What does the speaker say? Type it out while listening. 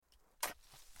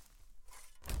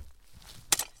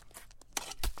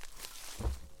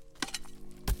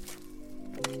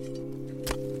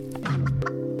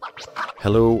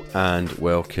Hello and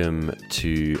welcome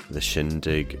to the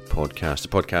Shindig podcast, a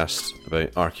podcast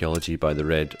about archaeology by the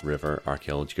Red River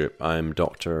Archaeology Group. I'm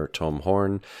Dr. Tom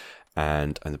Horn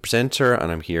and I'm the presenter,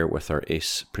 and I'm here with our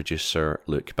ace producer,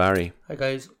 Luke Barry. Hi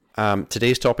guys.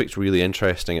 Today's topic's really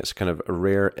interesting. It's kind of a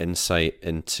rare insight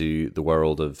into the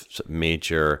world of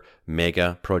major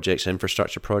mega projects,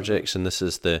 infrastructure projects, and this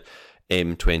is the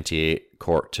M28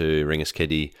 Cork to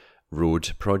Ringaskiddy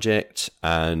road project,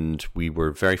 and we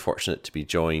were very fortunate to be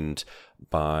joined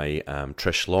by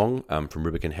Trish Long from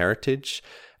Rubicon Heritage,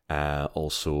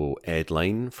 also Ed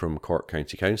Line from Cork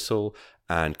County Council,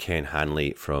 and Ken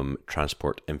Hanley from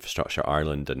Transport Infrastructure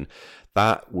Ireland. And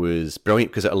that was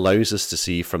brilliant because it allows us to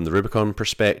see from the Rubicon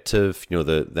perspective, you know,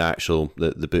 the actual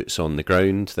boots on the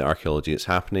ground, the archaeology that's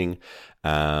happening,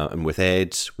 and with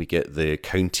Ed we get the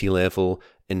county level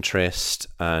interest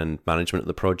and management of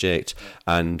the project,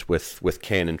 and with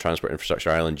Ken and Transport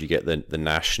Infrastructure Ireland you get the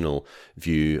national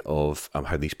view of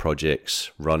how these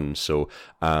projects run. So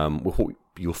we hope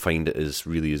you'll find it as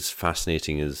really as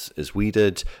fascinating as we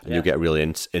did, and you'll get a really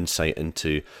insight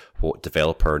into what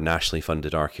developer nationally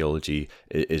funded archaeology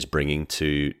is bringing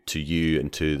to you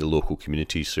and to the local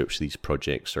communities through which these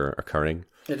projects are occurring.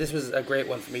 Yeah, this was a great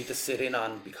one for me to sit in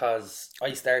on because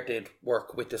I started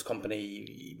work with this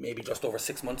company maybe just over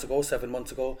 7 months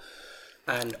ago,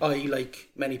 and I, like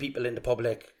many people in the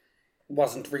public,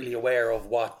 wasn't really aware of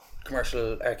what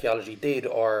commercial archaeology did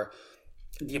or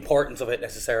the importance of it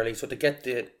necessarily. So to get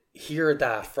to hear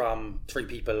that from three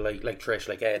people like Trish,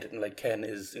 like Ed, and like Ken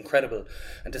is incredible,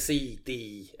 and to see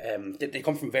they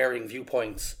come from varying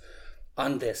viewpoints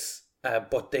on this,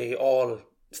 but they all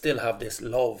still have this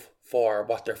love for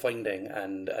what they're finding,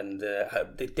 and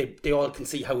they all can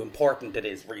see how important it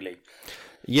is, really.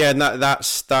 Yeah, and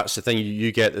that's the thing.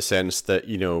 You get the sense that,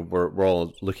 you know, we're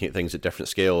all looking at things at different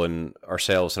scale, and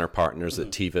ourselves and our partners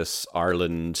at Tevis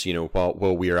Ireland, you know,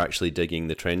 while we are actually digging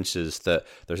the trenches, that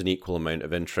there's an equal amount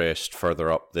of interest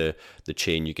further up the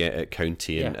chain you get at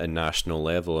county and national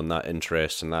level, and that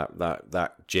interest and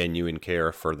that genuine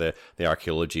care for the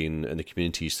archaeology and the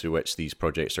communities through which these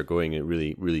projects are going, it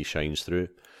really shines through.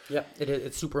 Yeah,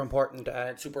 it's super important and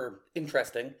it's super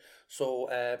interesting. So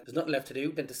there's nothing left to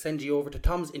do than to send you over to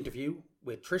Tom's interview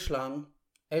with Trish Long,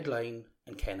 Ed Line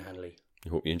and Ken Hanley. I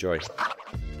hope you enjoy.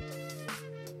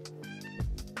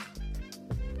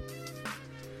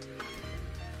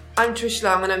 I'm Trish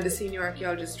Long and I'm the Senior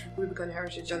Archaeologist for Rubicon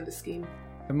Heritage on the scheme.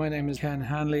 My name is Ken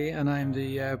Hanley and I'm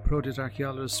the Project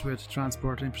Archaeologist with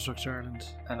Transport Infrastructure Ireland.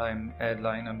 And I'm Ed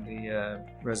Line, I'm the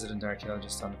Resident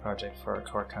Archaeologist on the project for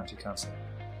Cork County Council.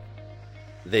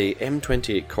 The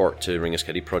M28 Cork to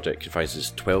Ringaskiddy project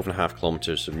comprises 12.5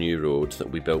 kilometres of new road that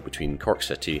will be built between Cork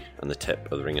City and the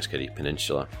tip of the Ringaskiddy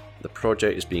Peninsula. The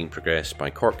project is being progressed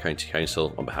by Cork County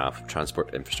Council on behalf of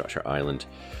Transport Infrastructure Ireland.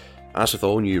 As with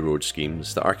all new road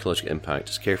schemes, the archaeological impact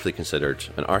is carefully considered,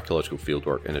 and archaeological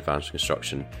fieldwork in advance of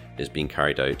construction is being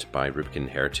carried out by Rubicon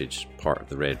Heritage, part of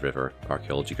the Red River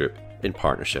Archaeology Group, in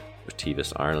partnership with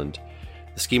Tevis Ireland.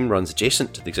 The scheme runs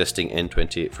adjacent to the existing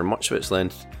N28 for much of its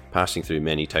length, passing through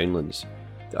many townlands.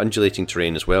 The undulating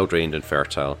terrain is well drained and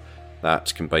fertile.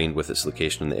 That, combined with its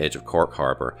location on the edge of Cork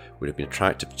Harbour, would have been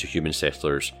attractive to human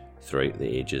settlers throughout the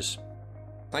ages.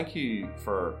 Thank you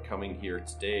for coming here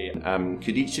today.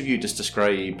 Could each of you just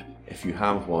describe, if you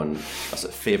have one, a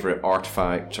favourite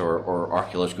artefact or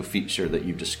archaeological feature that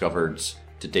you've discovered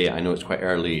today? I know it's quite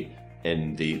early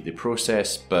in the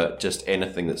process, but just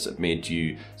anything that's made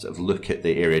you look at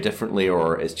the area differently,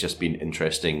 or it's just been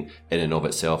interesting in and of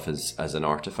itself as an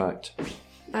artefact?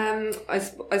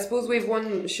 I suppose we have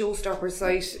one showstopper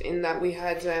site in that we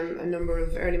had a number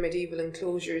of early medieval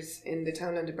enclosures in the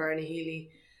townland of Barnahealy.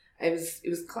 It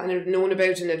was kind of known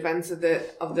about in advance of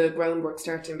the groundwork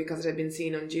starting because it had been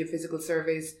seen on geophysical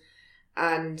surveys,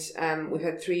 and we've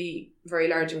had 3 very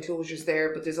large enclosures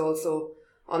there, but there's also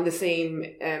on the same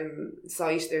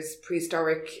site there's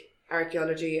prehistoric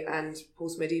archaeology and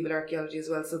post-medieval archaeology as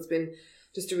well, so it's been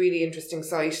just a really interesting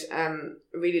site,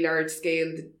 really large scale.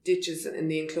 The ditches in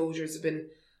the enclosures have been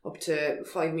up to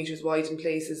 5 metres wide in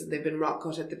places, and they've been rock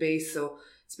cut at the base, so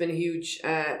it's been a huge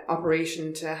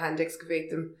operation to hand excavate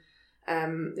them.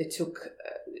 It took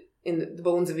in the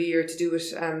bones of a year to do it,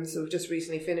 so we've just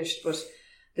recently finished, but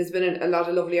there's been a lot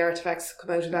of lovely artefacts come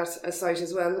out of that site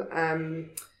as well.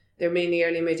 They're mainly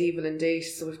early medieval in date,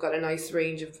 so we've got a nice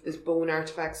range of there's bone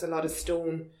artefacts, a lot of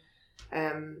stone,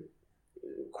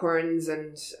 querns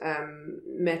and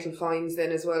metal finds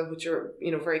then as well, which are,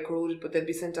 you know, very corroded, but they'll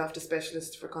be sent off to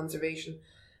specialists for conservation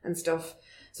and stuff.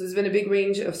 So there's been a big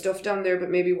range of stuff down there, but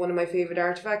maybe one of my favourite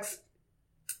artefacts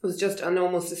was just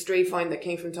almost a stray find that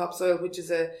came from topsoil, which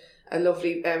is a a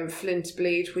lovely flint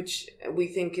blade, which we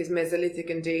think is Mesolithic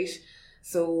in date.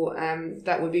 So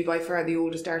that would be by far the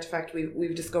oldest artefact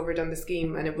we've discovered on the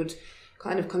scheme, and it would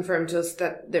kind of confirm to us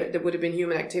that there would have been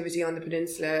human activity on the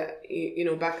peninsula,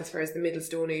 back as far as the Middle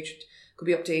Stone Age. It could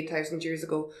be up to 8,000 years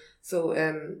ago. So,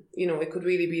 it could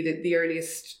really be the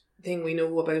earliest thing we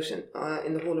know about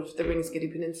in the whole of the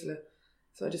Ringaskiddy Peninsula.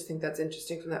 So I just think that's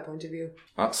interesting from that point of view.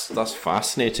 That's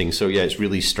fascinating. So yeah, it's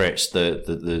really stretched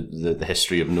the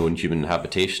history of known human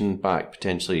habitation back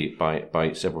potentially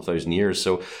by several thousand years.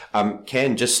 So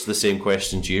Ken, just the same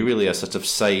question to you, really, a sort of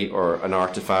site or an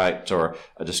artifact or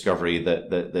a discovery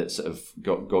that sort of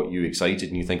got you excited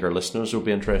and you think our listeners will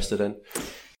be interested in?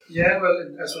 Yeah, well,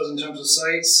 I suppose in terms of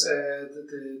sites,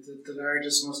 the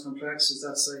largest, most complex is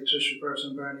that site Trish referred to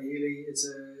in Barney Healy. It's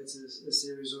a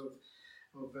series of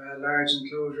large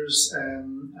enclosures,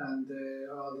 and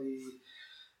all the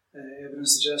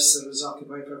evidence suggests that it was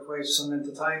occupied for quite some length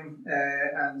of time,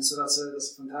 and so that's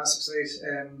a fantastic site.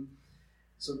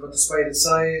 But despite its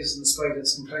size and despite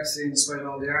its complexity and despite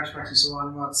all the artifacts and so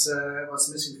on, what's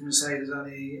missing from the site is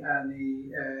any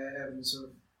evidence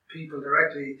of people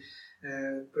directly.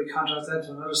 By contrast, then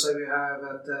to another site we have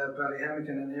at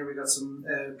Ballyhemmican, and here we got some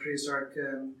prehistoric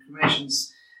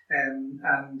cremations, and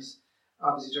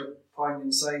obviously they're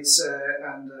poignant sites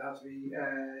and have to be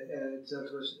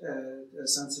dealt with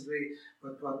sensibly.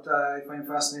 But what I find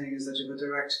fascinating is that you have a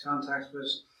direct contact with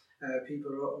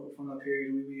people from that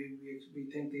period.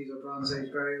 We think these are Bronze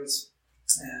Age burials,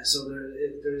 so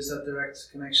there is that direct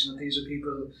connection that these are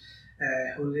people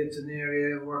who lived in the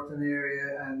area, worked in the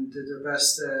area, and did their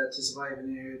best to survive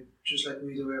in the area, just like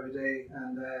we do every day.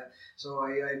 And so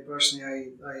I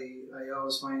personally, I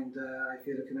always find I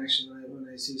feel a connection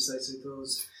when I see sites like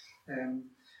those.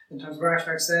 In terms of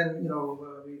artifacts, then we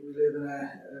live in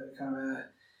a kind of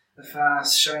a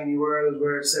fast, shiny world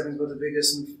where it's everything's about the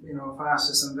biggest and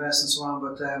fastest and best and so on.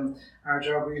 But our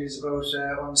job really is about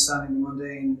understanding the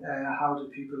mundane. How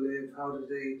did people live? How did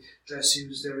they best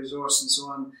use their resource and so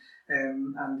on?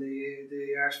 And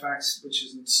the artifacts, which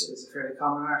is a fairly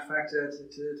common artifact to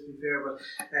be fair, but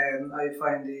I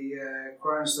find the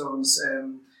quernstones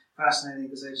fascinating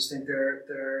because I just think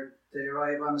they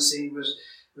arrive on the scene with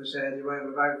the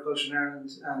arrival of agriculture in Ireland,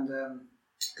 and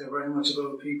they're very much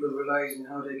about people realising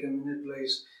how they can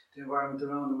manipulate the environment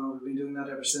around them, and we've been doing that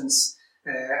ever since.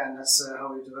 And that's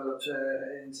how we've developed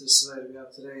into the society we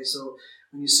have today. So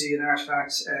when you see an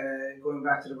artifact going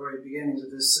back to the very beginnings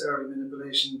of this early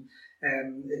manipulation,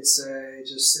 it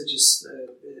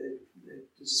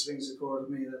just rings a chord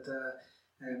with me that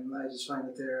I just find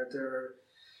that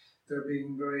they're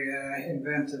being very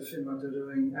inventive in what they're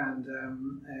doing, and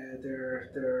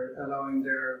they're allowing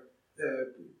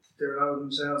they're allowing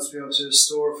themselves to be able to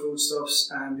store foodstuffs,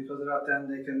 and because of that then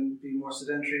they can be more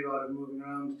sedentary rather than moving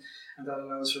around, and that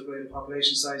allows for greater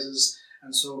population sizes,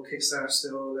 and so kickstarts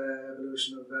the whole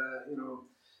evolution of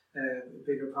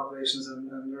bigger populations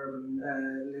and urban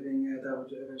living that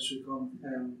would eventually come.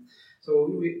 So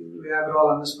we have it all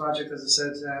on this project, as I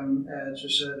said.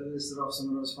 Tricia listed off some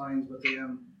of those finds, but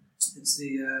it's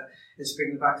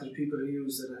bringing it back to the people who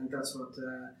use it. I think that's what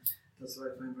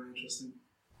I find very interesting.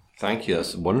 Thank you.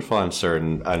 That's a wonderful answer.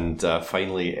 And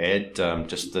finally, Ed,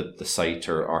 just the site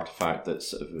or artifact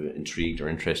that's intrigued or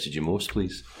interested you most,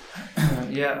 please.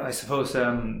 Yeah, I suppose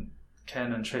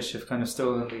Ken and Trish have kind of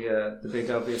stolen the big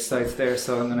obvious sites there,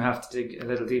 so I'm going to have to dig a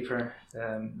little deeper.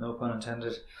 No pun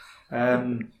intended.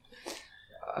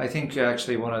 I think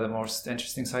actually one of the most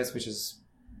interesting sites, which is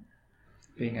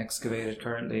being excavated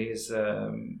currently, is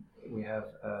we have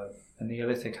a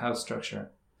Neolithic house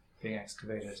structure being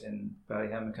excavated in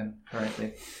Ballyhemmican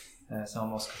currently. It's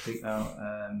almost complete now.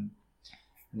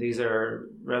 These are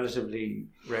relatively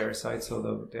rare sites,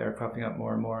 although they are cropping up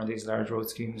more and more in these large road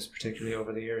schemes, particularly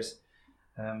over the years.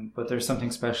 But there's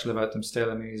something special about them still.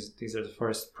 I mean, these are the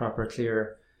first proper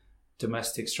clear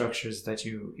domestic structures that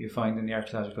you find in the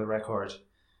archaeological record.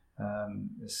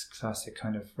 This classic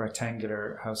kind of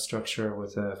rectangular house structure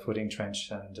with a footing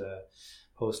trench and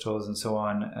post holes and so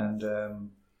on.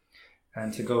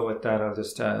 And to go with that, I'll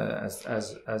just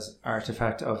as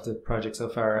artifact of the project so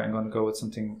far, I'm going to go with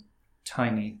something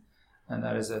tiny, and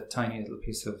that is a tiny little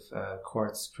piece of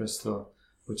quartz crystal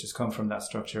which has come from that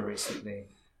structure recently.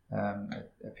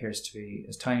 It appears to be,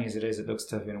 as tiny as it is, it looks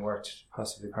to have been worked,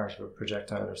 possibly part of a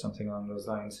projectile or something along those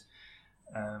lines.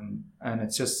 And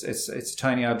it's a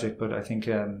tiny object, but I think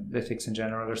lithics in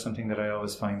general are something that I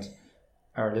always find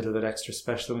are a little bit extra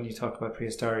special when you talk about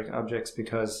prehistoric objects,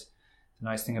 because the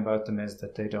nice thing about them is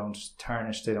that they don't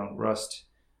tarnish, they don't rust.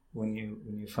 When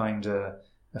you find a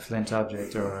flint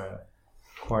object or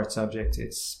quartz object,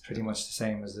 it's pretty much the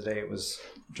same as the day it was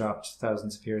dropped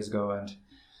thousands of years ago, and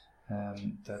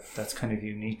that's kind of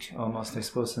unique almost, I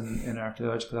suppose, in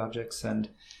archaeological objects. And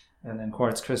then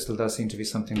quartz crystal does seem to be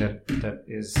something that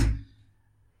is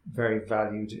very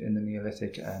valued in the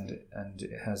Neolithic, and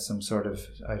it has some sort of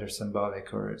either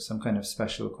symbolic or some kind of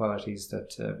special qualities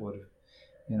that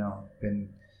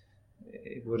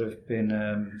would have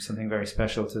been something very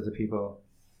special to the people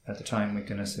at the time. We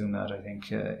can assume that. I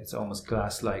think it's almost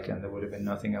glass-like, and there would have been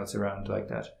nothing else around like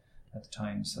that at the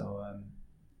time. So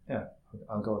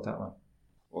I'll go with that one.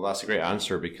 Well, that's a great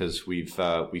answer, because we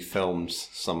filmed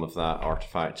some of that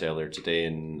artifact earlier today,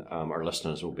 and our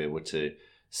listeners will be able to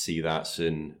see that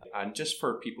soon. And just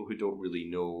for people who don't really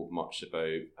know much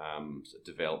about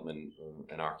development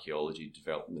and archaeology,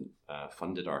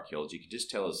 funded archaeology, could you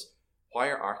just tell us, why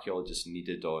are archaeologists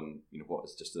needed on what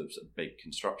is just a big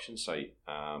construction site?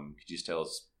 Could you just tell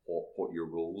us what your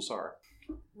roles are?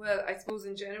 Well, I suppose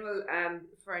in general,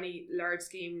 for any large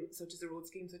scheme such as a road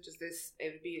scheme such as this,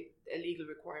 it would be a legal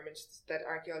requirement that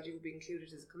archaeology would be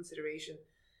included as a consideration,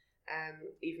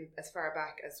 even as far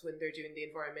back as when they're doing the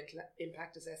environmental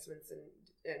impact assessments and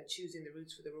choosing the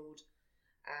routes for the road.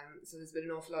 So there's been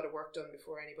an awful lot of work done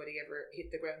before anybody ever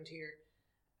hit the ground here.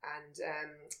 And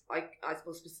I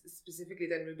suppose specifically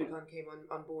then Rubicon came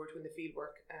on board when the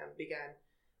fieldwork began,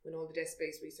 when all the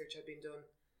desk-based research had been done.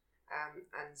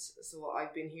 And so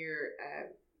I've been here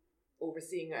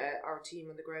overseeing our team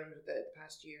on the ground the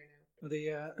past year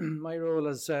now. My role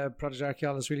as project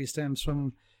archaeologist really stems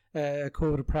from a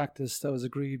code of practice that was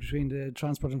agreed between the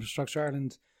Transport Infrastructure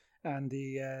Ireland and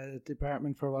the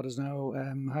Department for what is now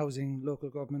Housing, Local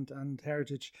Government and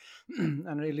Heritage.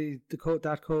 And really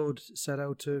that code set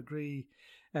out to agree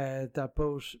that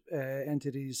both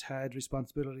entities had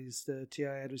responsibilities. The TI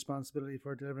had responsibility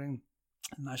for delivering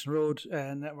a national road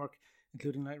network,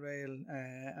 including light rail,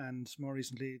 and more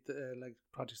recently like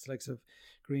projects like of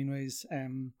greenways.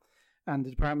 And the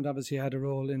department obviously had a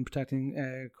role in protecting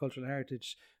cultural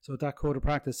heritage. So that code of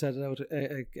practice set out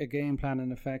a game plan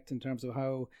in effect in terms of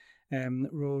how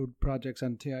road projects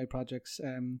and TI projects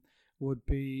would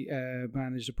be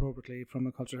managed appropriately from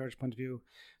a cultural heritage point of view.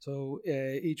 So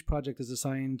each project is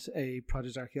assigned a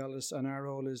project archaeologist, and our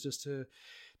role is just to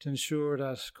ensure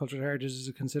that cultural heritage is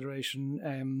a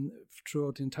consideration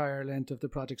throughout the entire length of the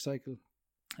project cycle,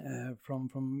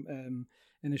 from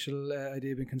initial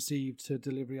idea being conceived to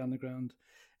delivery on the ground.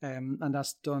 And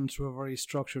that's done through a very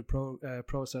structured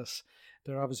process.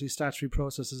 There are obviously statutory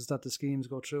processes that the schemes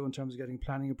go through in terms of getting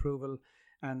planning approval,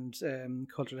 and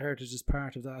cultural heritage is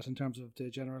part of that in terms of the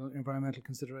general environmental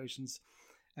considerations.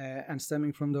 And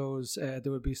stemming from those,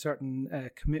 there would be certain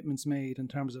commitments made in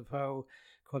terms of how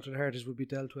cultural heritage would be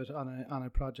dealt with on a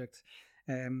project.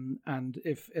 And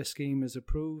if a scheme is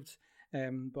approved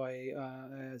by,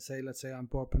 let's say on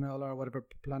Board Penella or whatever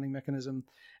planning mechanism,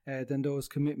 then those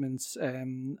commitments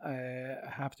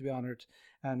have to be honoured.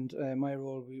 And my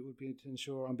role would be to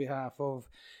ensure on behalf of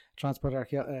Transport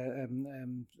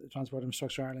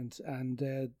Infrastructure Ireland and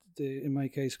in my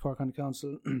case Cork County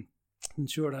Council,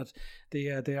 ensure that they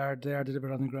are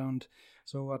delivered on the ground.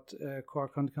 So what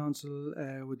Cork County Council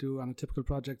would do on a typical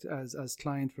project as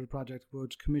client for the project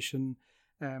would commission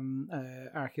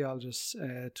archaeologists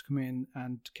to come in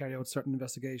and carry out certain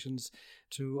investigations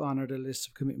to honour the list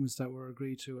of commitments that were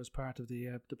agreed to as part of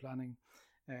the planning.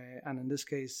 And in this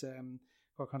case,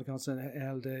 Cork County Council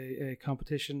held a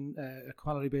competition, a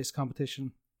quality-based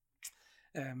competition.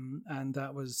 And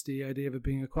that was the idea of it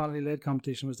being a quality-led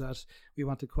competition, was that we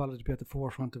wanted quality to be at the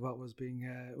forefront of what was being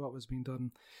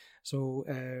done. So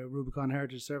Rubicon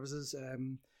Heritage Services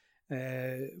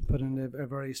put in a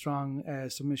very strong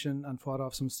submission and fought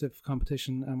off some stiff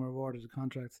competition and were awarded the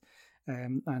contract.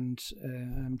 And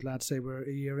I'm glad to say we're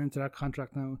a year into that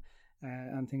contract now,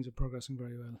 and things are progressing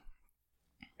very well.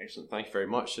 Excellent, thank you very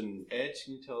much. And Ed,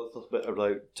 can you tell us a little bit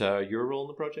about your role in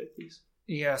the project, please?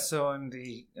 Yeah, so I'm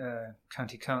the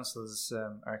County Council's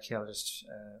archaeologist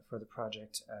for the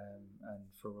project and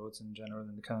for roads in general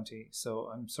in the county. So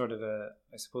I'm sort of a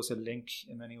link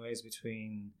in many ways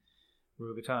between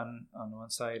Rubicon on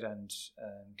one side and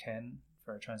Ken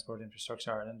for Transport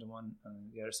Infrastructure Ireland on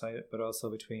the other side, but also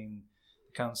between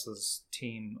the council's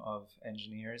team of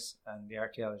engineers and the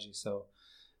archaeology. So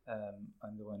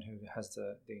I'm the one who has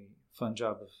the fun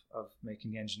job of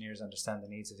making the engineers understand the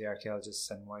needs of the archaeologists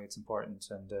and why it's important,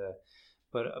 and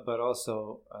but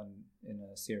also in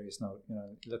a serious note,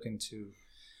 looking to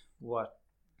what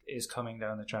is coming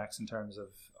down the tracks in terms of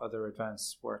other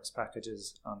advanced works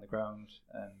packages on the ground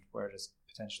and where there's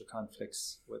potential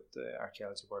conflicts with the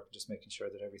archaeology work, just making sure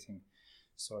that everything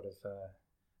sort of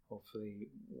hopefully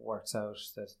works out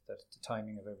that the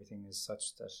timing of everything is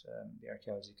such that the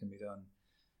archaeology can be done.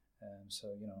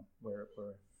 So we're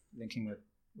linking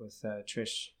with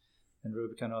Trish and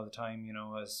Rubicon all the time,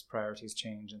 as priorities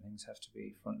change and things have to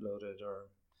be front loaded or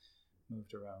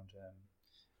moved around.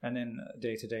 And then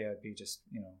day to day, I'd be just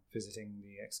visiting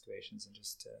the excavations and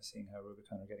just seeing how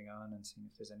Rubicon are getting on and seeing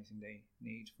if there's anything they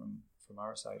need from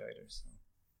our side either. So.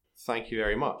 Thank you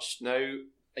very much. Now,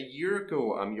 a year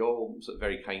ago, you all sort of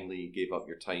very kindly gave up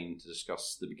your time to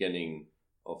discuss the beginning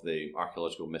of the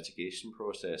archaeological mitigation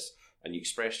process, and you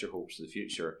expressed your hopes for the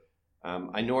future.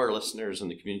 I know our listeners and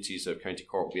the communities of County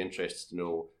Cork will be interested to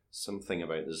know something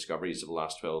about the discoveries of the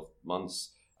last 12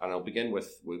 months, and I'll begin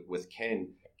with Ken.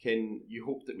 Ken, you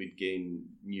hope that we'd gain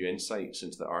new insights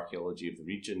into the archaeology of the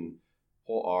region.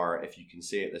 What are, if you can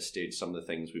say at this stage, some of the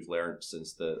things we've learned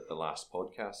since the last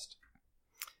podcast?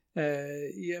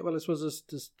 Well, I suppose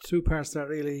there's two parts to that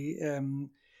really.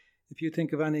 If you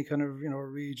think of any kind of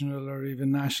regional or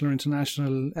even national or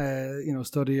international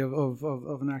study of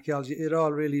an archaeology, it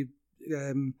all really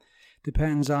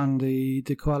depends on the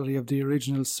quality of the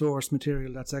original source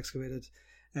material that's excavated.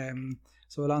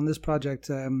 So along this project,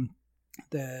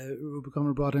 the Rubicon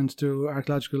were brought in to do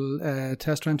archaeological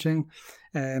test trenching,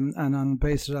 and on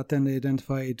basis of that, then they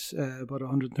identified about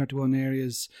 131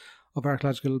 areas of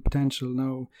archaeological potential.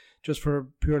 Now, just for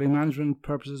purely management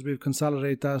purposes, we've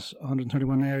consolidated that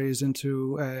 131 areas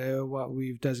into what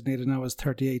we've designated now as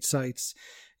 38 sites.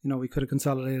 We could have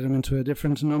consolidated them into a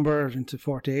different number, into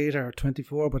 48 or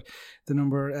 24, but the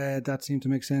number that seemed to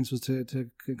make sense was to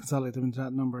consolidate them into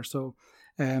that number. So,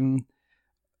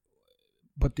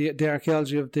 but the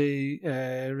archaeology of the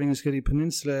Ringaskiddy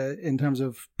Peninsula in terms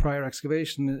of prior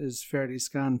excavation is fairly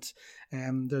scant.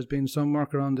 There's been some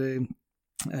work around the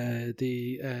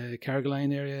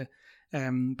Carrigaline area,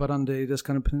 but on this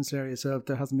kind of peninsula area itself,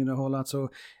 there hasn't been a whole lot. So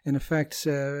in effect,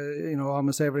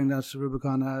 almost everything that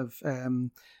Rubicon have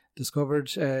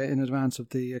discovered in advance of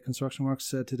the construction works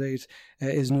to date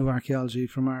is new archaeology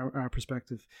from our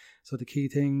perspective. So the key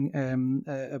thing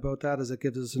about that is it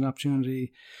gives us an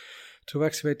opportunity to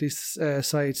excavate these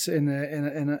sites in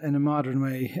a modern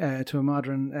way, to a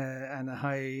modern and a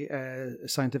high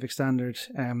scientific standard,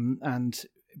 and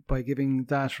by giving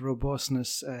that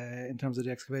robustness in terms of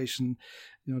the excavation,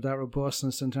 that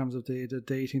robustness in terms of the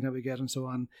dating that we get and so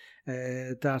on,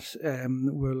 that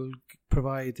will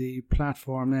provide the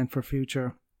platform then for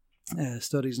future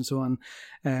studies and so on.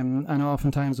 And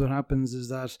oftentimes what happens is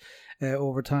that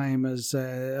over time, as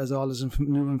all this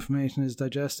new information is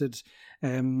digested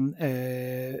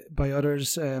by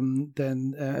others,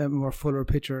 then a more fuller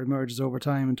picture emerges over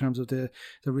time in terms of the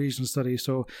regional study.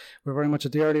 So we're very much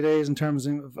at the early days in terms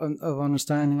of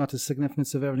understanding what the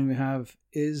significance of everything we have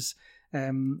is.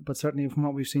 But certainly from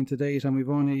what we've seen to date, and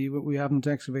we haven't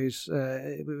excavated,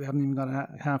 we haven't even got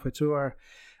halfway through our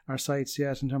sites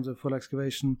yet in terms of full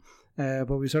excavation,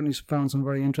 but we certainly found some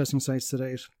very interesting sites to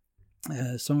date,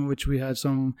 some of which we had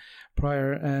some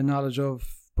prior knowledge of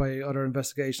by other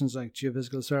investigations like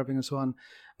geophysical surveying and so on,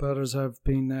 but others have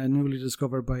been newly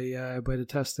discovered by the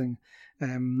testing,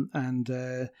 and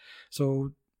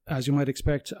so as you might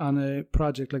expect on a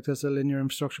project like this, a linear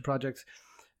infrastructure project,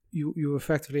 you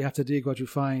effectively have to dig what you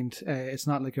find. It's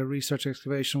not like a research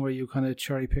excavation where you kind of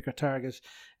cherry pick a target.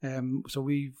 So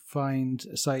we find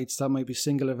sites that might be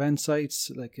single event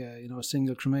sites, like a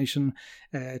single cremation,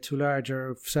 to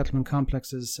larger settlement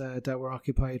complexes that were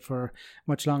occupied for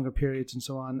much longer periods and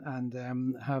so on,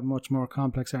 and have much more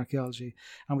complex archaeology.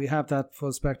 And we have that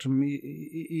full spectrum,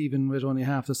 even with only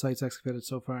half the sites excavated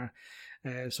so far.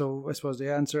 So I suppose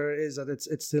the answer is that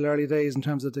it's still early days in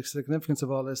terms of the significance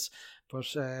of all this,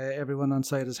 but everyone on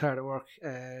site is hard at work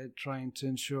trying to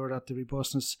ensure that the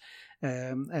robustness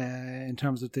in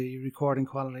terms of the recording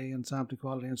quality and sampling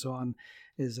quality and so on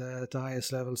is at the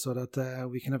highest level, so that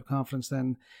we can have confidence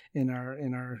then in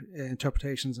our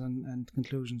interpretations and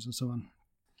conclusions and so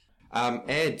on.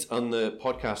 Ed, on the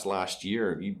podcast last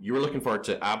year, you were looking forward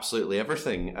to absolutely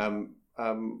everything.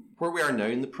 Where we are now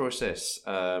in the process,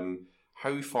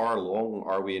 how far along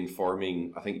are we in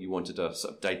forming? I think you wanted a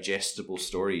sort of digestible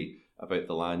story about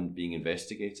the land being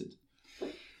investigated.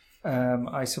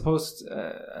 I suppose,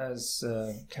 as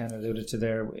Ken alluded to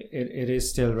there, it is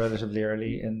still relatively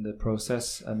early in the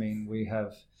process. I mean, we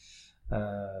have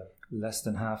less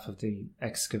than half of the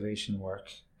excavation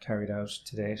work carried out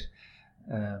to date.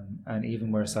 And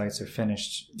even where sites are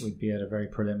finished, we'd be at a very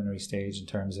preliminary stage in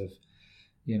terms of,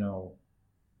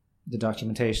 the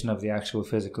documentation of the actual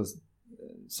physical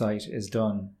site is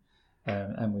done,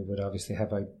 and we would obviously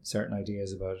have certain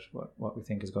ideas about what we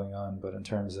think is going on. But in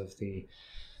terms of the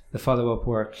the follow-up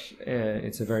work,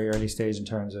 it's a very early stage in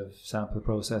terms of sample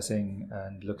processing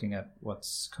and looking at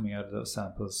what's coming out of those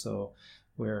samples. So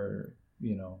we're,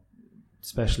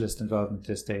 specialist involvement at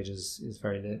this stage is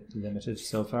very limited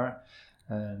so far.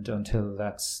 And until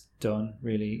that's done,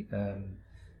 really,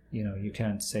 you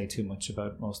can't say too much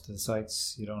about most of the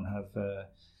sites. You don't have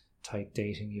tight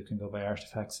dating. You can go by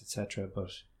artifacts, etc.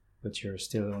 But you're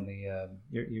still only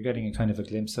you're getting a kind of a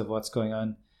glimpse of what's going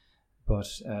on. But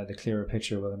the clearer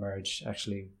picture will emerge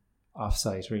actually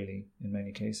off-site, really, in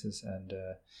many cases. And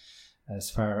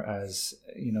as far as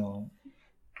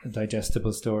a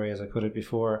digestible story, as I put it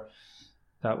before,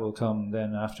 that will come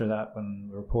then after that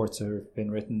when reports have been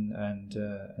written, and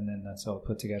then that's all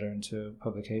put together into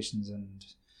publications and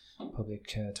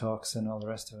public talks and all the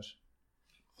rest of it.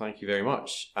 Thank you very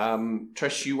much.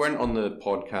 Trish, you weren't on the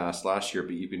podcast last year,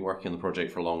 but you've been working on the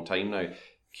project for a long time now.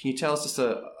 Can you tell us just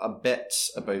a bit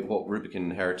about what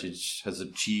Rubicon Heritage has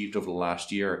achieved over the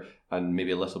last year, and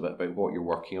maybe a little bit about what you're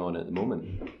working on at the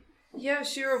moment? Yeah,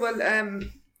 sure. Well,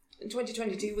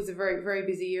 2022 was a very, very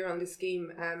busy year on this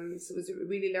scheme. So it was a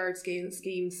really large scale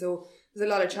scheme. So there's a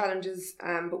lot of challenges,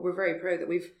 but we're very proud that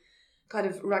we've kind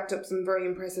of racked up some very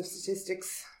impressive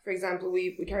statistics. For example,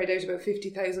 we carried out about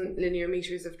 50,000 linear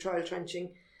metres of trial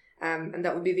trenching, and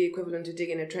that would be the equivalent of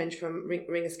digging a trench from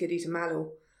Ringaskiddy to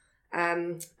Mallow.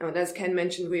 And as Ken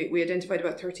mentioned, we identified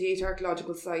about 38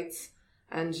 archaeological sites,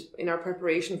 and in our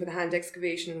preparation for the hand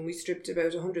excavation, we stripped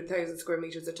about 100,000 square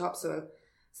metres of topsoil.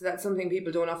 So that's something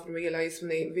people don't often realise when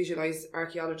they visualise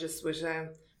archaeologists with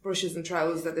brushes and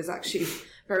trowels, that there's actually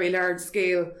very large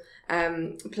scale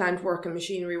plant work and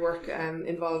machinery work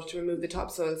involved to remove the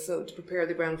topsoil, so to prepare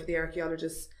the ground for the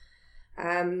archaeologists.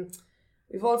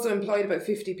 We've also employed about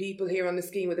 50 people here on the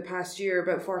scheme with the past year,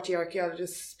 about 40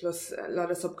 archaeologists plus a lot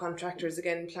of subcontractors,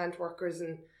 again plant workers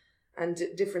and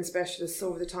different specialists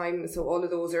over the time. So all of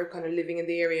those are kind of living in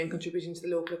the area and contributing to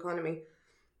the local economy.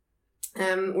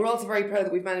 We're also very proud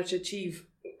that we've managed to achieve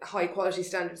high quality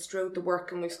standards throughout the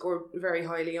work, and we've scored very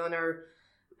highly on our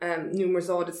numerous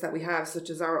audits that we have, such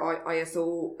as our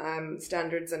ISO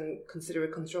standards and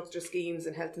considerate constructor schemes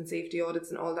and health and safety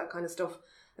audits and all that kind of stuff.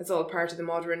 That's all part of the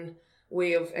modern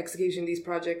way of executing these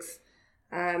projects.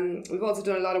 We've also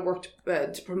done a lot of work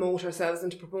to promote ourselves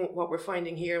and to promote what we're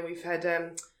finding here. We've had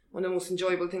one of the most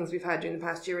enjoyable things we've had during the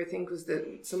past year, I think, was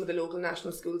that some of the local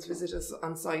national schools visit us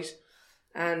on site,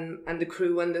 and the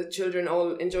crew and the children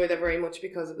all enjoy that very much,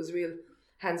 because it was real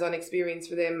hands-on experience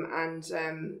for them, and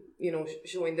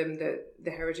showing them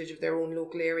the heritage of their own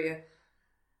local area.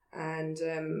 And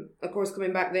of course,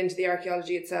 coming back then to the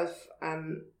archaeology itself,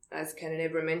 as Ken and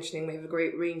Ed were mentioning, we have a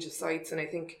great range of sites, and I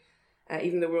think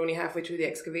even though we're only halfway through the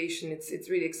excavation, it's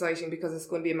really exciting, because it's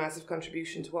going to be a massive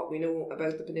contribution to what we know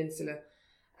about the peninsula,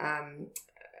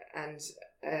 and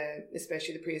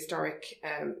especially the prehistoric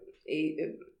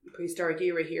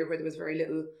era here, where there was very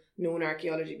little known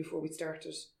archaeology before we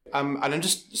started. And I'm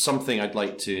just something I'd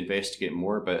like to investigate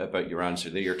more about your answer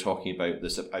there. You're talking about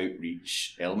this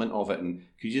outreach element of it, and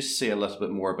could you just say a little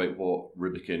bit more about what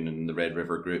Rubicon and the Red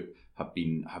River Group have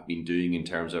been doing in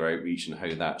terms of outreach, and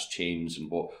how that's changed, and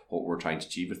what we're trying to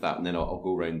achieve with that? And then I'll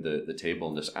go around the table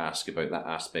and just ask about that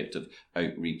aspect of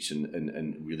outreach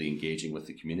and really engaging with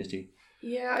the community.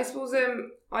 Yeah, I suppose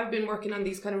I've been working on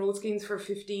these kind of road schemes for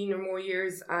 15 or more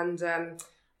years, and I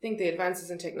think the advances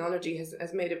in technology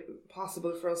has made it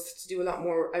possible for us to do a lot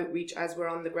more outreach as we're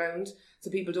on the ground,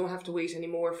 so people don't have to wait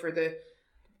anymore for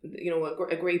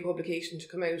a great publication to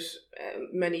come out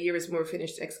many years when we're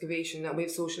finished excavation. Now we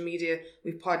have social media,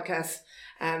 we have podcasts,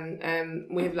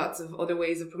 we have lots of other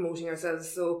ways of promoting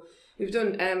ourselves. So we've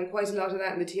done quite a lot of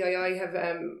that, and the TII have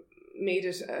made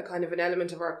it a kind of an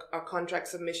element of our contract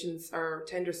submissions, our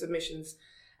tender submissions,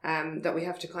 that we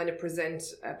have to kind of present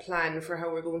a plan for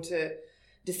how we're going to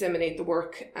disseminate the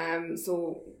work.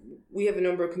 So we have a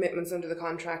number of commitments under the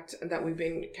contract that we've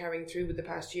been carrying through with the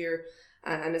past year.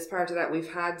 And as part of that,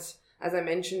 we've had, as I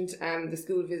mentioned, the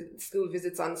school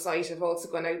visits on site have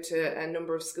also gone out to a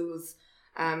number of schools.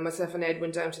 Myself and Ed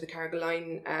went down to the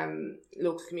Carrigaline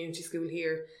local community school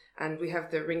here, and we have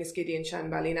the Ringaskiddy and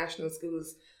Shanbally National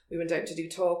Schools. We went out to do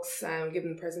talks, give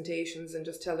them presentations, and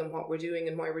just tell them what we're doing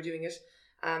and why we're doing it.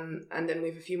 And then we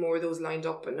have a few more of those lined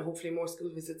up, and hopefully more school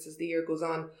visits as the year goes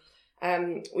on.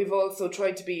 We've also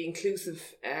tried to be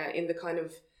inclusive in the kind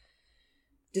of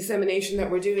dissemination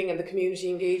that we're doing and the community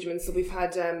engagement. So we've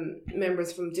had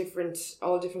members from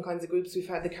all different kinds of groups. We've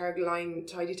had the Carrigaline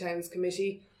Tidy Towns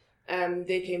Committee.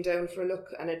 They came down for a look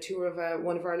and a tour of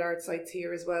one of our large sites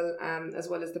here as well as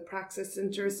the Praxis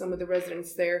Centre. Some of the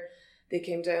residents there, they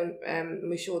came down and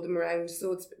we showed them around.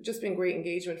 So it's just been great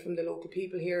engagement from the local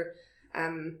people here.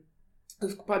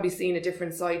 who've probably seen a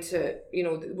different side to, you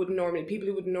know, that wouldn't normally, people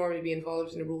who wouldn't normally be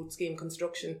involved in a road scheme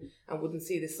construction and wouldn't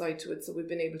see this side to it. So we've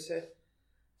been able to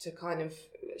kind of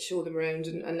show them around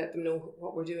and let them know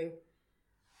what we're doing.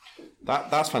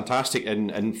 That's fantastic,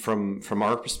 and from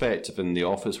our perspective in the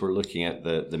office, we're looking at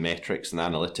the metrics and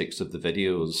analytics of the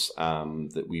videos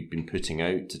that we've been putting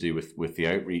out to do with the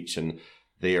outreach, and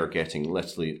they are getting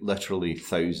literally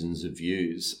thousands of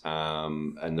views,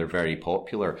 and they're very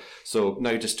popular. So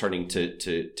now, just turning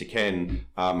to Ken,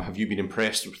 have you been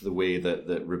impressed with the way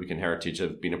that Rubicon Heritage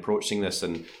have been approaching this?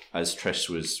 And as Trish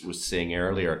was saying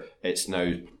earlier, it's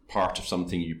now part of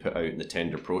something you put out in the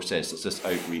tender process. It's this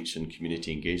outreach and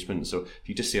community engagement. So if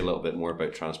you just say a little bit more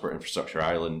about Transport Infrastructure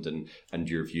Ireland and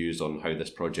your views on how this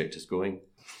project is going.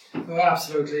 Oh,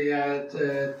 absolutely.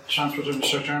 The Transport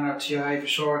Infrastructure and RTI for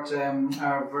short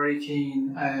are very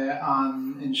keen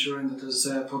on ensuring that there's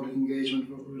public engagement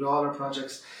with all our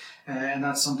projects, and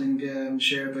that's something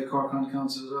shared by Cork County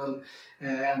Council as well.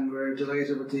 And we're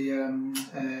delighted with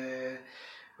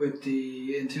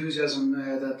the enthusiasm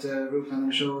that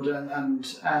Rubicon showed and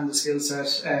the skill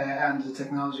set and the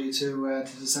technology to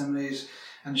disseminate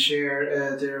and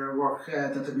share their work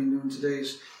that they've been doing to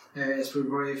date. It's proved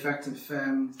very effective.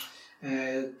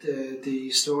 The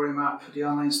story map, the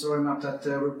online story map that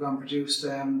Rubicon produced,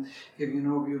 giving an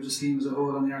overview of the scheme as a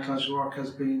whole on the archaeological work,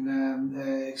 has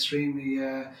been extremely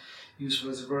useful.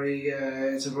 It's a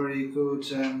very good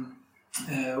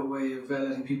way of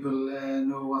letting people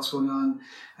know what's going on,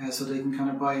 so they can kind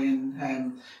of buy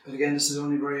in. But again, this is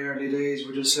only very early days.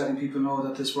 We're just letting people know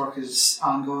that this work is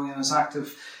ongoing and is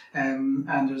active. And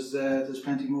there's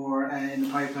plenty more in the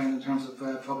pipeline in terms of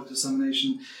public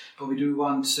dissemination, but we do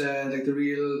want like the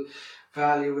real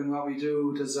value in what we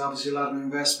do. There's obviously a lot of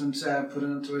investment put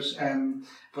into it,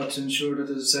 but to ensure that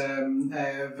there's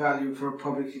value for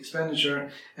public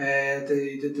expenditure,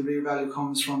 the real value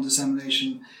comes from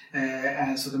dissemination.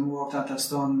 So the more of that's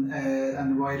done,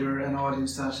 and the wider an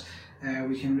audience that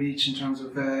we can reach in terms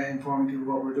of informing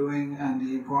people what we're doing and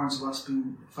the importance of what's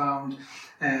been found,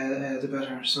 the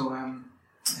better. So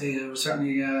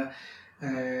certainly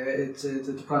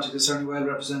the project is certainly well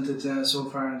represented so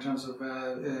far in terms of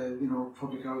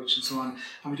public outreach and so on.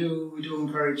 And we do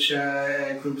encourage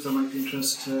groups that might be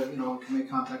interested to can make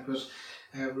contact with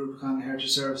Rubicon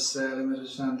Heritage Service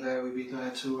Limited, and we'd be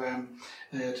glad to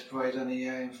provide any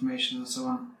information and so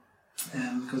on.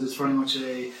 Because it's very much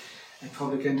a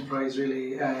public enterprise,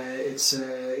 really. It's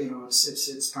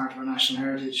part of our national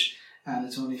heritage, and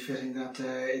it's only fitting that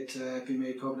it be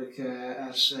made public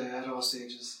at all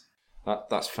stages.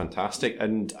 That's fantastic.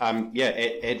 And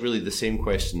Ed, really the same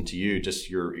question to you, just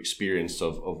your experience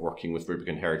of working with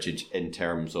Rubicon Heritage in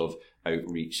terms of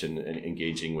outreach and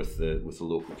engaging with the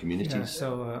local communities. Yeah,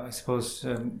 so I suppose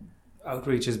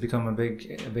outreach has become a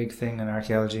big thing in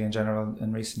archaeology in general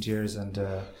in recent years, and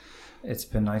it's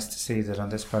been nice to see that on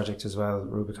this project as well,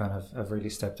 Rubicon have really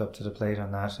stepped up to the plate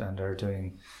on that and are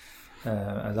doing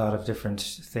a lot of different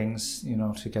things,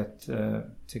 to get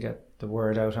the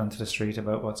word out onto the street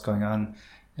about what's going on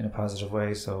in a positive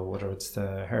way. So whether it's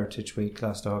the Heritage Week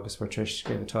last August, where Trish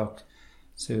gave a talk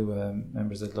to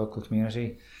members of the local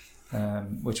community,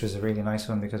 which was a really nice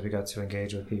one because we got to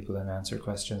engage with people and answer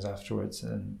questions afterwards,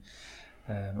 and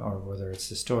or whether it's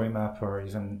the story map or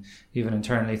even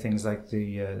internally things like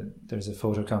there's a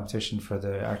photo competition for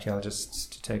the archaeologists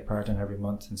to take part in every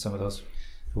month, and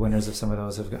the winners of some of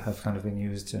those have kind of been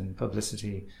used in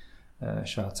publicity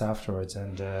shots afterwards.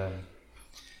 And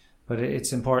but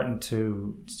it's important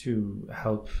to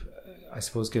help, I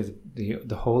suppose, give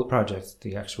the whole project,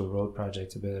 the actual road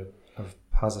project, a bit of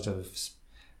positive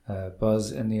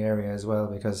buzz in the area as well,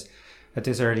 because at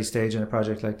this early stage in a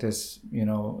project like this,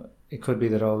 it could be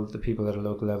that all the people at a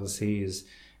local level see is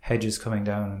hedges coming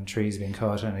down and trees being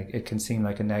cut, and it can seem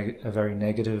like a very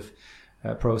negative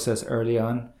process early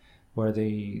on, where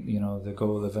the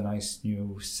goal of a nice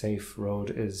new safe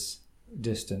road is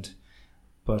distant.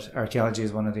 But archaeology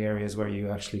is one of the areas where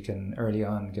you actually can early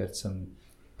on get some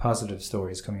positive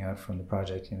stories coming out from the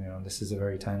project. This is a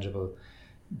very tangible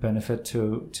benefit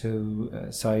to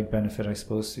side benefit, I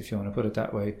suppose, if you want to put it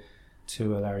that way,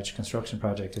 to a large construction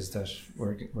project, is that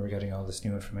we're getting all this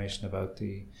new information about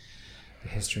the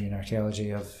history and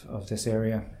archaeology of this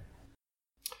area.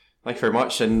 Thank you very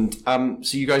much. And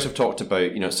so you guys have talked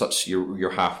about,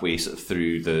 you're halfway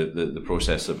through the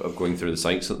process of going through the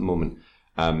sites at the moment.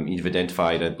 You've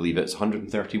identified, I believe it's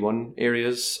 131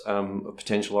 areas of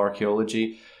potential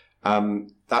archaeology.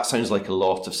 That sounds like a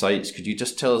lot of sites. Could you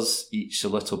just tell us each a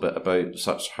little bit about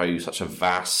how such a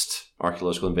vast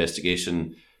archaeological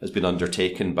investigation has been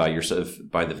undertaken by your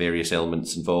by the various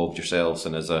elements involved, yourselves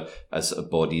and as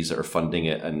bodies that are funding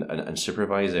it and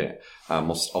supervising it.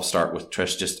 I'll start with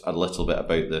Trish, just a little bit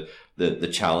about the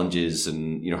challenges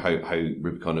and how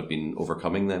Rubicon have been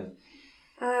overcoming them.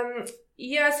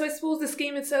 So I suppose the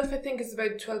scheme itself, I think, is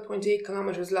about 12.8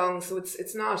 kilometres long, so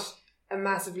it's not a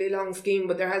massively long scheme,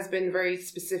 but there has been very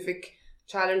specific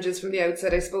challenges from the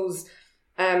outset. I suppose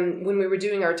when we were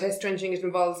doing our test trenching, it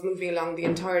involves moving along the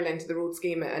entire length of the road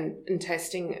scheme and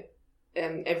testing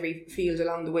every field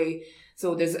along the way.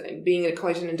 So there's, being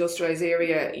quite an industrialised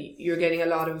area, you're getting a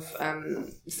lot of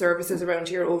services around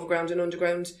here, overground and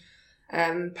underground,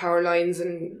 power lines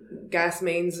and gas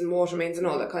mains and water mains and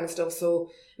all that kind of stuff. So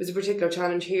it was a particular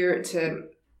challenge here to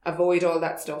avoid all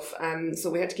that stuff. So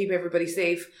we had to keep everybody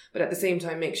safe, but at the same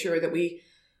time make sure that we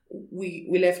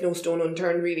left no stone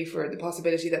unturned really for the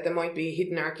possibility that there might be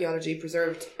hidden archaeology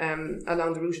preserved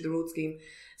along the route of the road scheme.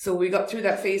 So we got through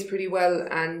that phase pretty well,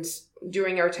 and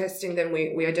during our testing then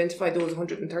we identified those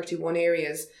 131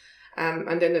 areas.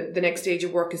 And then the next stage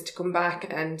of work is to come back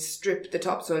and strip the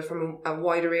topsoil from a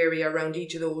wider area around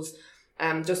each of those,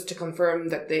 just to confirm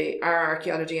that they are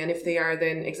archaeology, and if they are,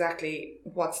 then exactly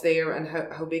what's there and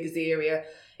how big is the area,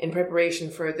 in preparation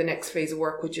for the next phase of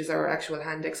work, which is our actual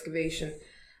hand excavation.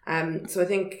 So I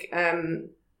think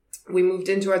we moved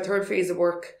into our third phase of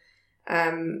work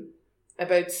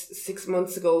about 6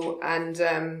 months ago,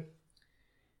 and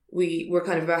we're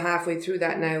kind of about halfway through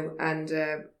that now, and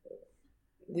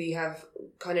we have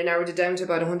kind of narrowed it down to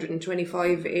about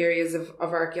 125 areas of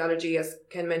archaeology, as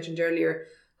Ken mentioned earlier,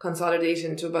 consolidated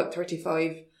into about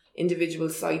 35 individual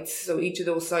sites. So each of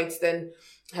those sites then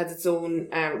has its own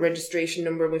registration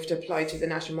number. We have to apply to the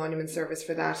National Monument Service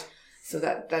for that. So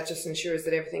that just ensures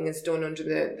that everything is done under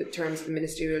the terms of the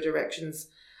ministerial directions.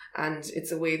 And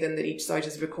it's a way then that each site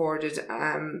is recorded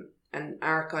and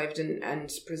archived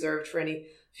and preserved for any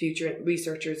future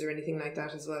researchers or anything like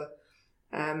that as well.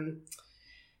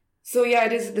 So yeah,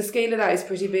 it is, the scale of that is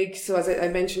pretty big. So as I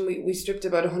mentioned, we stripped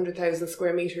about 100,000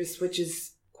 square metres, which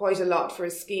is quite a lot for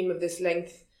a scheme of this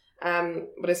length.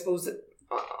 But I suppose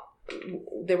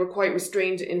they were quite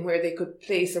restrained in where they could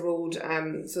place a road.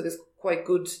 So there's quite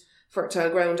good fertile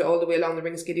ground all the way along the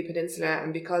Ringaskiddy Peninsula,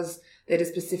 and because they had a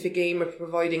specific aim of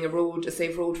providing a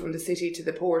safe road from the city to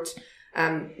the port,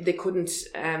 they couldn't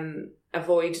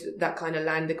avoid that kind of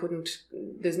land.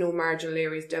 There's no marginal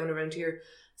areas down around here.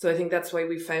 So I think that's why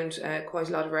we found quite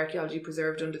a lot of archaeology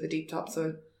preserved under the deep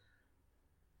topsoil.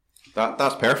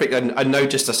 That's perfect. And now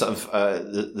just a sort of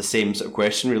the same sort of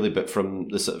question really, but from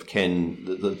the sort of Ken,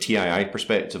 the TII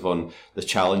perspective on the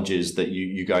challenges that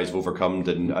you guys have overcome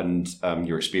and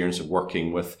your experience of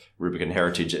working with Rubicon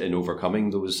Heritage in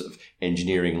overcoming those sort of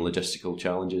engineering and logistical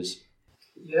challenges.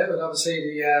 Yeah, but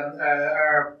obviously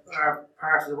our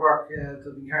part of the work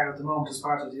that we carry out at the moment is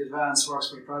part of the advanced works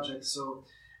for the project. So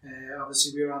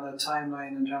obviously we're on a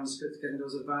timeline in terms of getting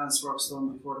those advanced works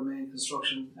done before the main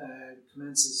construction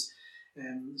commences.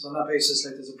 So on that basis,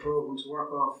 there's a program to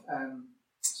work off.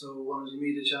 So one of the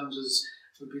immediate challenges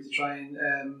would be to try and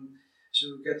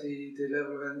to get the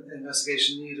level of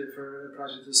investigation needed for a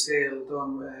project of scale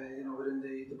done, within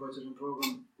the budget and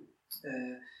program.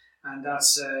 And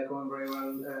that's going very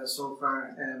well so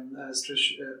far. As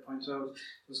Trish pointed out,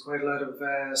 there's quite a lot of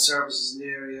services in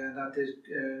the area, and that did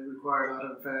require a lot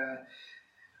of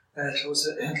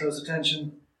close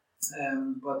attention.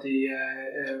 But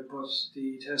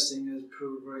the testing has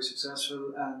proved very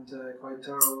successful and quite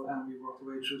thorough, and we worked our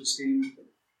way through the scheme.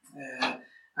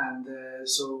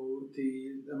 So the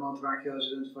amount of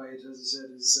archaeology identified, as I said,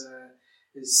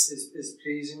 is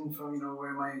pleasing from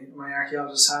where my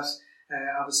archaeologist hat.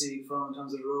 Obviously, in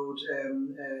terms of the road,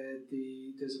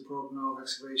 there's a program now of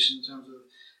excavation in terms of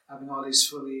having all these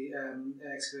fully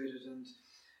excavated, and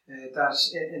that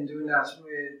in doing that,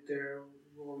 they're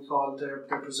what we call they're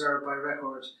preserved by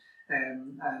record,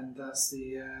 and that's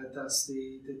the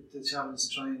challenge, to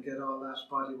try and get all that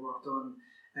body work done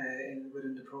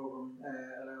within the program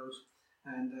allowed.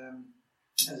 And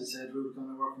as I said, Rubicon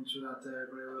are working through that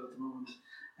very well at the moment,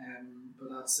 but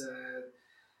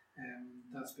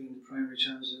that's been the primary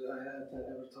challenge that I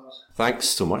ever thought. Thanks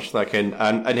so much for that, Ken.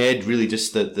 And Ed, really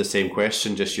just the same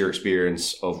question, just your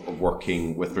experience of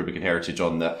working with Rubicon Heritage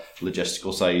on the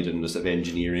logistical side and the sort of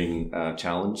engineering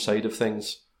challenge side of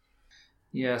things.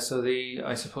 Yeah, so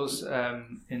I suppose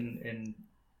in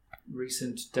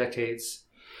recent decades,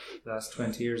 last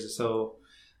 20 years or so,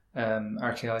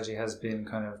 archaeology has been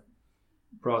kind of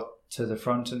brought to the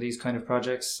front in these kind of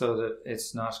projects so that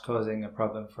it's not causing a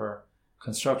problem for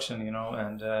construction,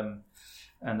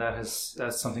 and that's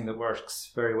something that works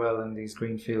very well in these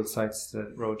greenfield sites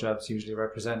that road jobs usually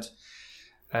represent.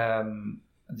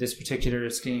 This particular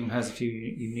scheme has a few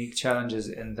unique challenges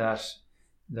in that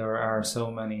there are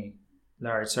so many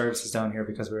large services down here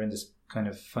because we're in this kind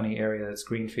of funny area that's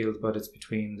greenfield, but it's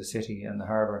between the city and the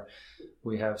harbour.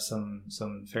 We have some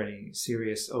fairly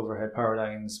serious overhead power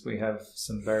lines. We have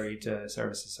some buried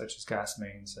services such as gas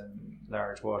mains and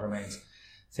large water mains,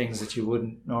 things that you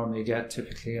wouldn't normally get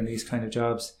typically in these kind of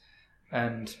jobs.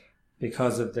 And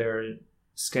because of their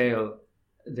scale,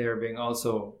 they're being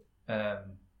also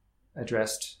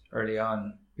addressed early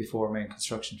on before main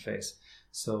construction phase.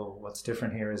 So what's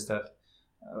different here is that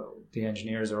the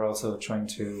engineers are also trying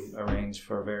to arrange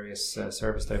for various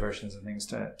service diversions and things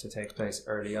to take place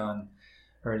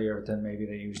earlier than maybe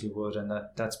they usually would, and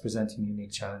that's presenting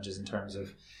unique challenges in terms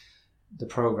of the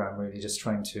program, really just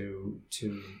trying to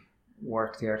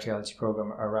work the archaeology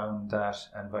program around that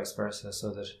and vice versa,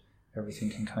 so that everything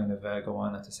can kind of go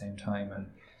on at the same time. And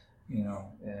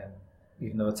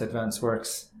even though it's advanced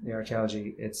works, the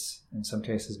archaeology, it's in some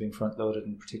cases being front loaded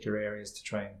in particular areas to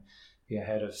try and be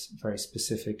ahead of very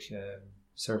specific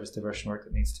service diversion work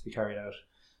that needs to be carried out.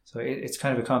 So it's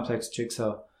kind of a complex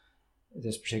jigsaw,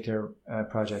 this particular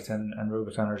project, and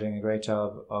Rubicon are doing a great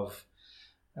job of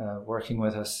working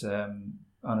with us on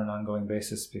an ongoing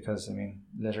basis, because I mean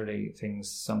literally things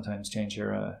sometimes change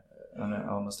here on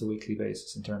almost a weekly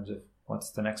basis in terms of what's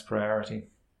the next priority.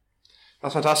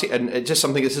 That's fantastic, and it's just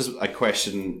something. This is a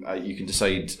question you can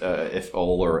decide if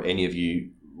all or any of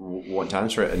you want to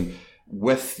answer it. And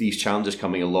with these challenges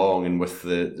coming along, and with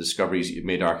the discoveries that you've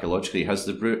made archaeologically, has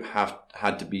the route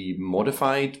had to be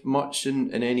modified much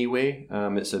in any way?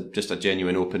 It's just a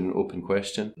genuine open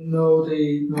question. No,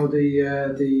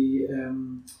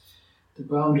 the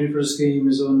boundary for the scheme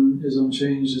is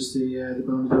unchanged. It's the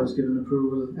boundary that was given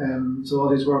approval. So all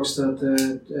these works that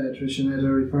Trish and Ed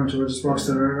are referring to are just works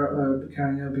that are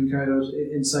being carried out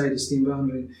inside the scheme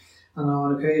boundary. And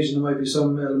on occasion there might be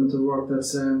some element of work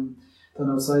that's done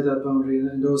outside that boundary. And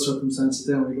in those circumstances,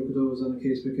 then we look at those on a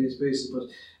case-by-case basis. But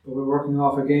we're working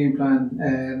off a game plan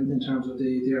in terms of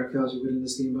the archaeology within the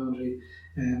scheme boundary.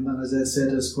 And as Ed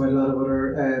said, there's quite a lot of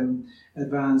other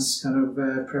advanced kind of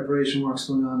preparation works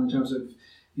going on in terms of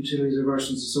utility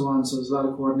diversions and so on. So there's a lot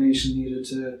of coordination needed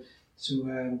to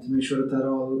make sure that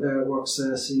all works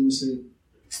seamlessly.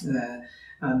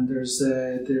 And there's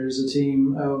a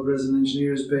team of resident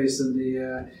engineers based in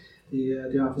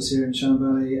the office here in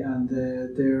Shannon, and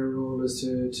their role is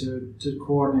to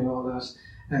coordinate all that.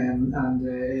 And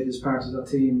Ed is part of that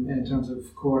team in terms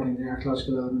of coordinating the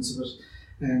archaeological elements of it.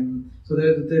 So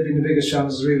they've been the biggest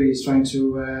challenges, really, is trying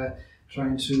to allow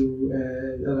everyone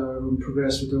to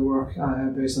progress with their work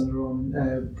based on their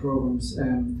own programs,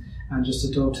 and just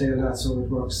to dovetail that so it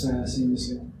works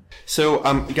seamlessly. So,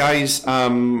 guys,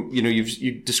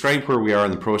 you've described where we are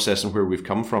in the process and where we've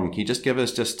come from. Can you just give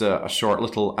us just a short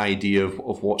little idea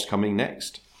of what's coming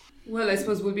next? Well, I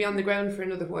suppose we'll be on the ground for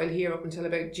another while here up until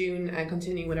about June, and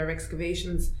continuing with our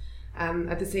excavations.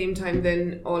 At the same time,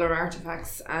 then all our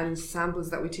artefacts and samples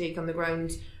that we take on the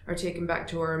ground are taken back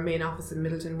to our main office in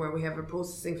Middleton, where we have a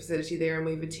processing facility there, and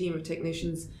we have a team of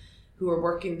technicians who are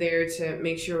working there to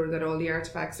make sure that all the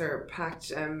artefacts are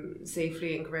packed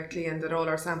safely and correctly, and that all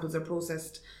our samples are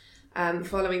processed.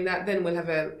 Following that, then we'll have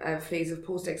a phase of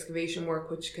post-excavation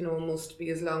work, which can almost be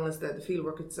as long as the field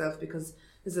work itself, because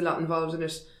there's a lot involved in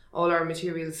it. All our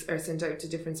materials are sent out to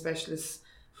different specialists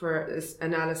for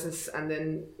analysis, and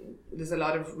then there's a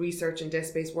lot of research and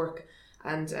desk-based work,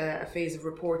 and a phase of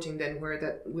reporting then, where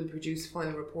that will produce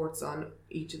final reports on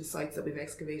each of the sites that we've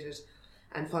excavated.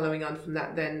 And following on from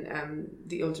that, then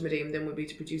the ultimate aim then will be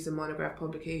to produce a monograph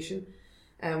publication,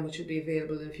 which will be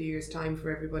available in a few years' time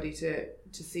for everybody to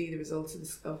see the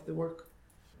results of the work.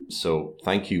 So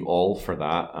thank you all for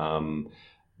that.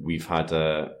 We've had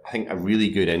I think a really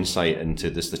good insight into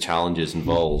the challenges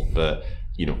involved, but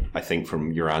I think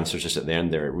from your answers just at the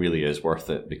end there, it really is worth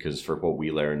it, because for what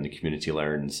we learn, the community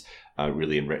learns,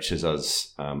 really enriches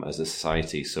us as a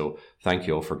society. So thank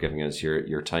you all for giving us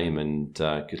your time, and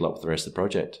good luck with the rest of the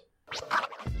project.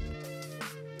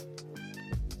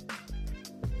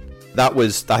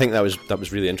 I think that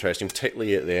was really interesting,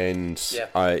 particularly at the end.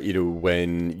 Yeah.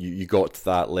 When you got to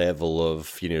that level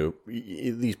of,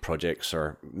 these projects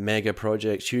are mega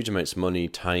projects, huge amounts of money,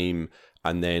 time.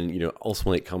 And then,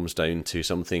 ultimately it comes down to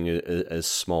something as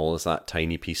small as that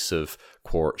tiny piece of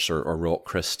quartz or rock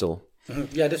crystal.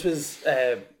 Mm-hmm. Yeah, this was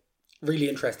really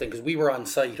interesting, because we were on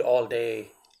site all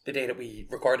day, the day that we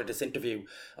recorded this interview,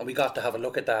 and we got to have a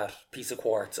look at that piece of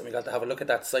quartz, and we got to have a look at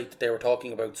that site that they were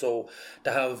talking about. So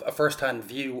to have a first-hand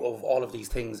view of all of these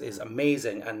things is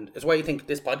amazing, and it's why I think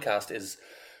this podcast is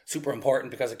super important,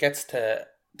 because it gets to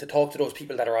to talk to those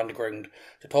people that are on the ground,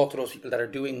 to talk to those people that are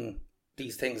doing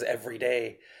these things every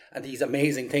day, and these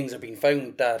amazing things are being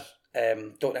found that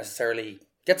don't necessarily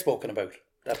get spoken about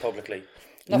that publicly.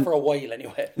 Not for a while,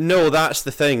 anyway. No, that's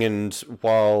the thing. And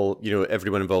while, you know,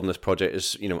 everyone involved in this project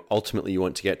is, you know, ultimately you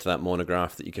want to get to that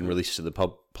monograph that you can release to the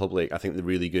public. I think the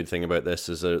really good thing about this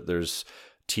is that there's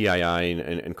TII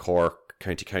and Cork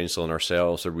County Council and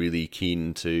ourselves are really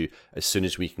keen to, as soon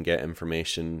as we can get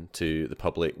information to the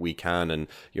public, we can. And,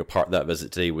 you know, part of that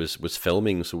visit today was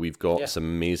filming, so we've got some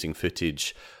amazing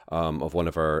footage of one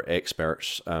of our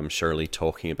experts, Shirley,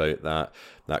 talking about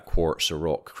that quartz or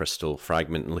rock crystal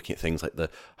fragment and looking at things like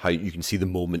how you can see the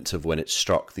moment of when it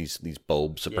struck these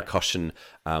bulbs of percussion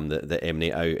that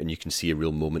emanate out, and you can see a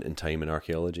real moment in time in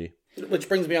archaeology. Which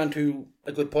brings me on to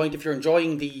a good point. If you're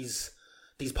enjoying these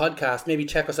podcasts, maybe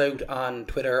check us out on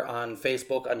Twitter, on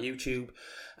Facebook, on YouTube,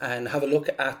 and have a look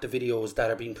at the videos that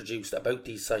are being produced about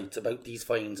these sites, about these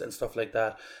finds and stuff like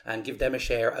that, and give them a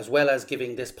share, as well as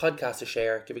giving this podcast a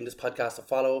share, giving this podcast a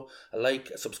follow, a like,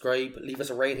 a subscribe, leave us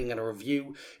a rating and a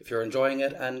review if you're enjoying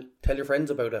it, and tell your friends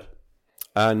about it.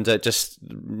 And it just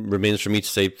remains for me to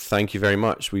say thank you very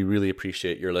much. We really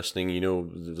appreciate your listening. You know,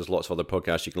 there's lots of other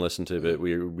podcasts you can listen to, but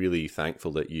we're really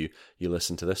thankful that you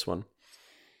listen to this one.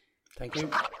 Thank you.